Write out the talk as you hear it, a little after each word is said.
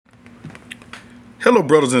Hello,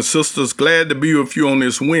 brothers and sisters. Glad to be with you on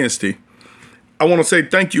this Wednesday. I want to say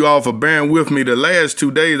thank you all for bearing with me. The last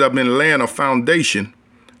 2 days I've been laying a foundation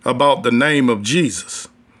about the name of Jesus.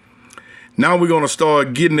 Now we're going to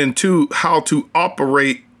start getting into how to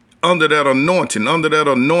operate under that anointing, under that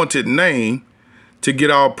anointed name to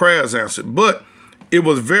get our prayers answered. But it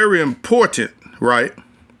was very important, right,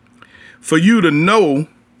 for you to know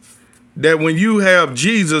that when you have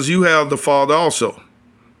Jesus, you have the Father also.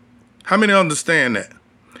 How many understand that?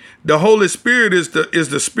 The Holy Spirit is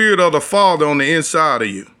the spirit of the Father on the inside of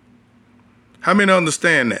you. How many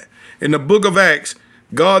understand that? In the book of Acts,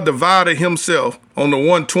 God divided himself on the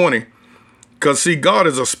 120 because, see, God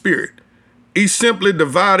is a spirit. He simply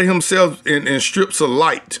divided himself in strips of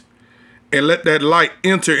light and let that light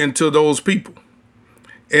enter into those people.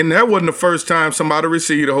 And that wasn't the first time somebody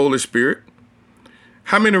received the Holy Spirit.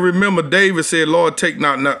 How many remember David said, Lord, take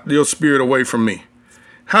not your spirit away from me?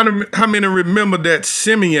 How many remember that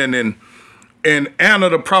Simeon and Anna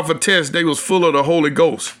the prophetess, they was full of the Holy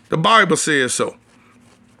Ghost? The Bible says so.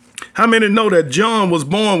 How many know that John was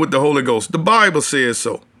born with the Holy Ghost? The Bible says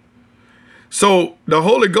so. So the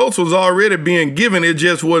Holy Ghost was already being given. It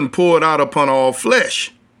just wasn't poured out upon all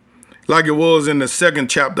flesh like it was in the 2nd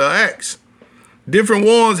chapter of Acts. Different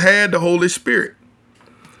ones had the Holy Spirit.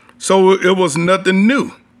 So it was nothing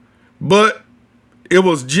new. But it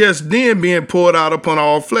was just then being poured out upon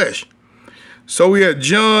all flesh. So we had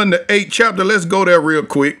John, the 8th chapter. Let's go there real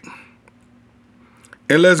quick.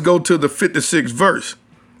 And let's go to the 56th verse.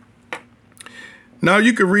 Now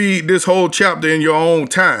you can read this whole chapter in your own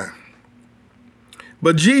time.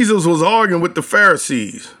 But Jesus was arguing with the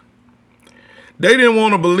Pharisees. They didn't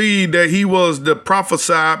want to believe that he was the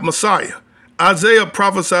prophesied Messiah. Isaiah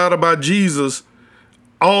prophesied about Jesus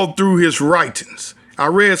all through his writings. I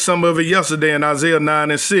read some of it yesterday in Isaiah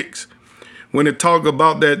 9:6, when it talked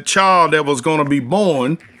about that child that was going to be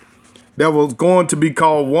born, that was going to be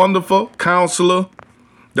called Wonderful, Counselor,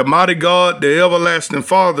 the Mighty God, the Everlasting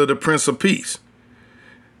Father, the Prince of Peace.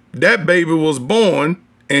 That baby was born,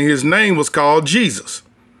 and his name was called Jesus.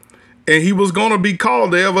 And he was going to be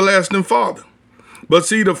called the Everlasting Father. But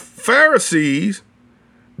see, the Pharisees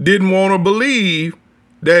didn't want to believe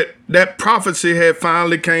that prophecy had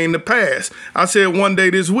finally came to pass. I said one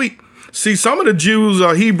day this week, see, some of the Jews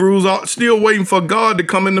or Hebrews are still waiting for God to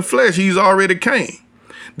come in the flesh. He's already came.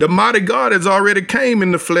 The mighty God has already came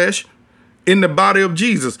in the flesh in the body of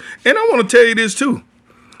Jesus. And I want to tell you this too.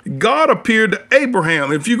 God appeared to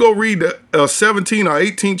Abraham. If you go read the 17th or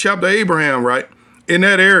 18th chapter of Abraham, right, in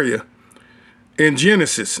that area, in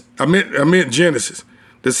Genesis, I meant Genesis,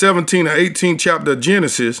 the 17th or 18th chapter of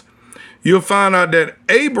Genesis, you'll find out that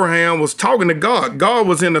Abraham was talking to God. God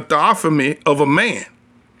was in the theophany of a man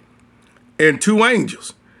and 2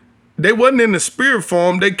 angels. They wasn't in the spirit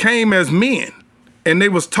form. They came as men, and they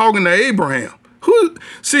was talking to Abraham. Who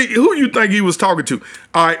you think he was talking to?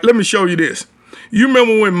 All right, let me show you this. You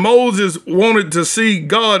remember when Moses wanted to see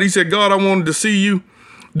God? He said, God, I wanted to see you.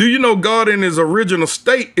 Do you know God in his original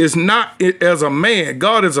state is not as a man?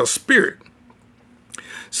 God is a spirit.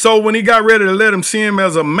 So when he got ready to let him see him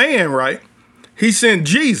as a man, right, he sent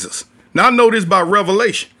Jesus. Now I know this by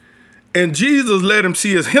revelation. And Jesus let him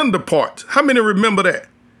see his hinder parts. How many remember that?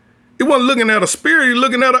 He wasn't looking at a spirit. He was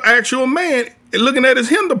looking at an actual man and looking at his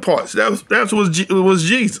hinder parts. That was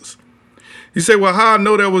Jesus. You say, well, how I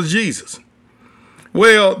know that was Jesus?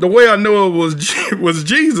 Well, the way I know it was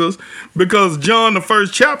Jesus, because John, the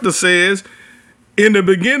 1st chapter says, in the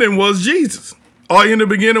beginning was Jesus. Or in the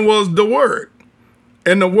beginning was the Word.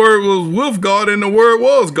 And the Word was with God, and the Word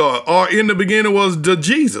was God. Or in the beginning was the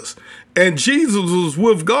Jesus. And Jesus was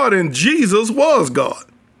with God, and Jesus was God.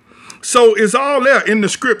 So it's all there in the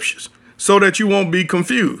scriptures, so that you won't be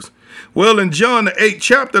confused. Well, in John, the 8th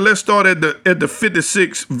chapter, let's start at the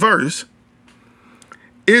 56th verse.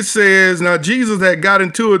 It says, now Jesus had got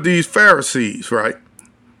into it, these Pharisees, right?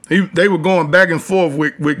 They were going back and forth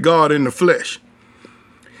with God in the flesh.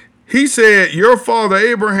 He said, your father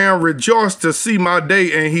Abraham rejoiced to see my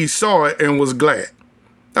day, and he saw it and was glad.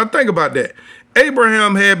 Now think about that.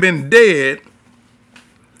 Abraham had been dead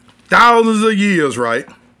thousands of years, right?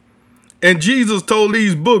 And Jesus told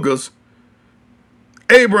these boogers,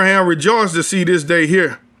 Abraham rejoiced to see this day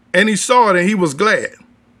here. And he saw it and he was glad.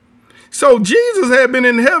 So Jesus had been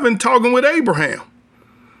in heaven talking with Abraham.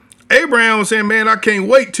 Abraham was saying, man, I can't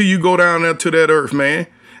wait till you go down there to that earth, man.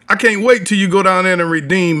 I can't wait till you go down there and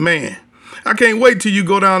redeem man. I can't wait till you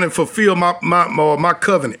go down and fulfill my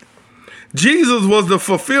covenant. Jesus was the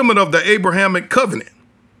fulfillment of the Abrahamic covenant,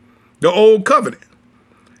 the old covenant.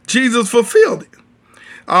 Jesus fulfilled it.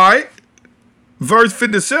 All right. Verse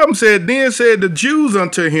 57 said, then said the Jews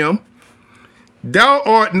unto him, Thou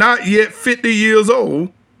art not yet 50 years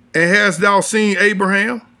old, and hast thou seen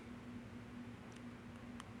Abraham?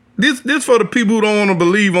 This for the people who don't want to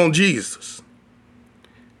believe on Jesus.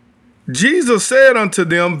 Jesus said unto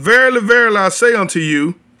them, verily, verily, I say unto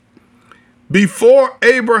you, before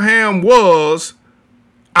Abraham was,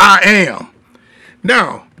 I am.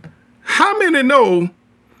 Now, how many know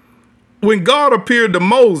when God appeared to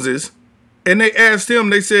Moses and they asked him,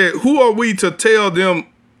 they said, who are we to tell them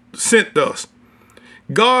sent us?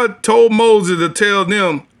 God told Moses to tell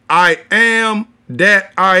them, I am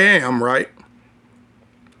that I am, right?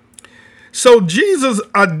 So Jesus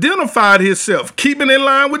identified himself, keeping in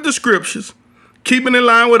line with the scriptures, keeping in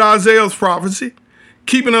line with Isaiah's prophecy,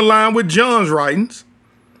 keeping in line with John's writings,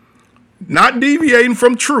 not deviating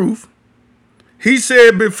from truth. He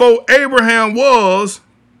said, before Abraham was,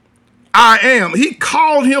 I am. He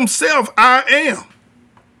called himself I am.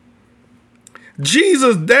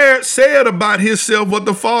 Jesus there said about himself what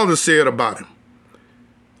the Father said about him.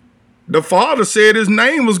 The Father said his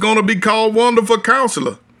name was going to be called Wonderful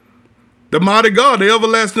Counselor, the Mighty God, the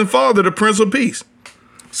Everlasting Father, the Prince of Peace.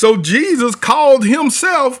 So Jesus called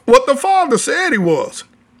himself what the Father said he was.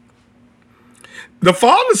 The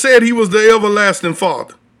Father said he was the Everlasting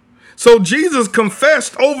Father. So Jesus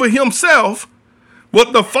confessed over himself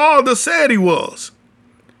what the Father said he was.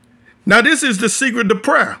 Now this is the secret to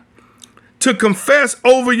prayer. To confess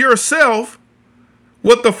over yourself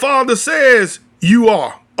what the Father says you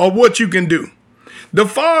are or what you can do. The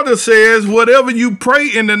Father says whatever you pray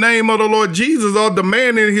in the name of the Lord Jesus or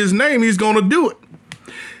demand in his name, he's going to do it.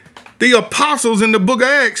 The apostles in the book of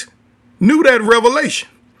Acts knew that revelation.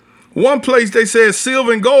 One place they said,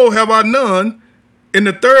 silver and gold have I none. In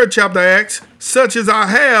the 3rd chapter of Acts, such as I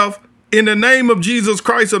have, in the name of Jesus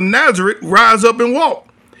Christ of Nazareth, rise up and walk.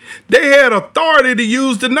 They had authority to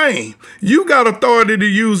use the name. You got authority to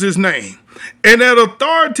use his name. And that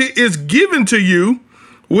authority is given to you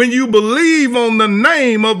when you believe on the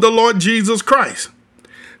name of the Lord Jesus Christ.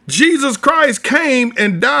 Jesus Christ came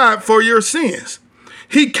and died for your sins.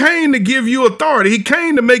 He came to give you authority. He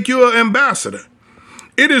came to make you an ambassador.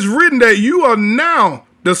 It is written that you are now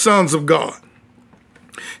the sons of God.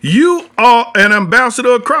 You are an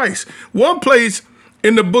ambassador of Christ. One place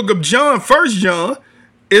in the book of John, 1 John,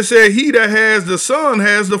 it said, he that has the Son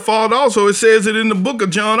has the Father also. It says it in the book of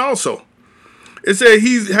John also. It said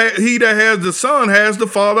he that has the Son has the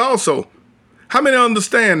Father also. How many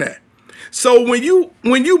understand that? So when you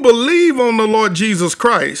believe on the Lord Jesus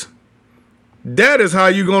Christ, that is how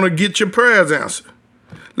you're going to get your prayers answered.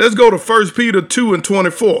 Let's go to 1 Peter 2 and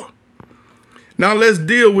 24. Now let's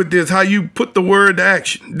deal with this, how you put the word to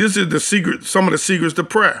action. This is the secret, some of the secrets to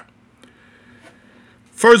prayer.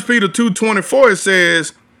 1 Peter 2:24, it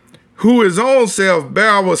says, who his own self bare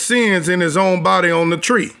our sins in his own body on the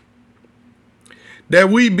tree, that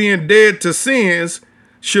we being dead to sins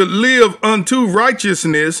should live unto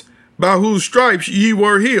righteousness, by whose stripes ye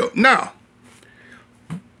were healed. Now,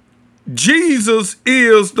 Jesus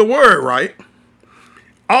is the word, right?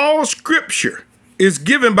 All scripture is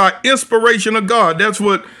given by inspiration of God. That's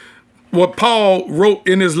what Paul wrote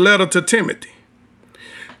in his letter to Timothy.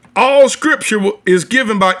 All scripture is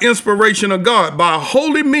given by inspiration of God, by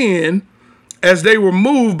holy men as they were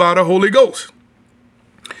moved by the Holy Ghost.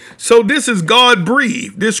 So this is God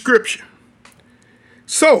breathed, this scripture.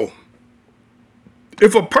 So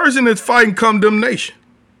if a person is fighting condemnation,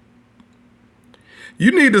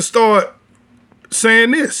 you need to start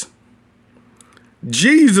saying this.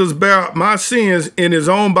 Jesus bare my sins in his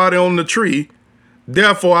own body on the tree,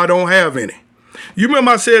 therefore I don't have any. You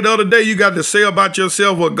remember I said the other day, you got to say about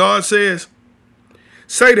yourself what God says?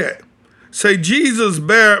 Say that. Say, Jesus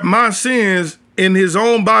bare my sins in his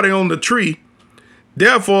own body on the tree,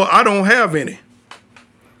 therefore I don't have any.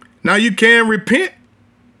 Now you can repent,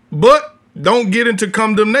 but don't get into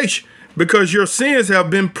condemnation because your sins have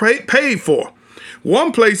been paid for.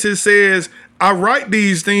 One place it says, I write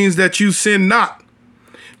these things that you sin not.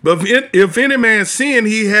 But if any man sin,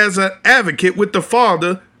 he has an advocate with the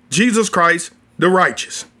Father, Jesus Christ, the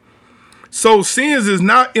righteous. So sins is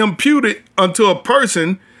not imputed unto a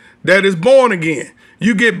person that is born again.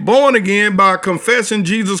 You get born again by confessing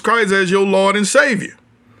Jesus Christ as your Lord and Savior.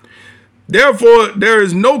 Therefore, there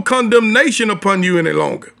is no condemnation upon you any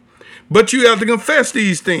longer. But you have to confess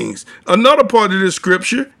these things. Another part of this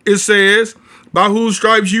scripture, it says, by whose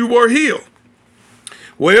stripes you were healed.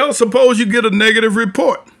 Well, suppose you get a negative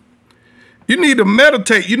report. You need to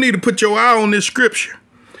meditate. You need to put your eye on this scripture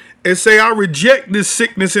and say, I reject this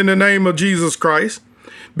sickness in the name of Jesus Christ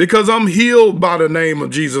because I'm healed by the name of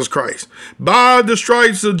Jesus Christ. By the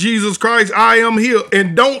stripes of Jesus Christ, I am healed.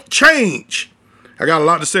 And don't change. I got a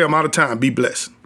lot to say. I'm out of time. Be blessed.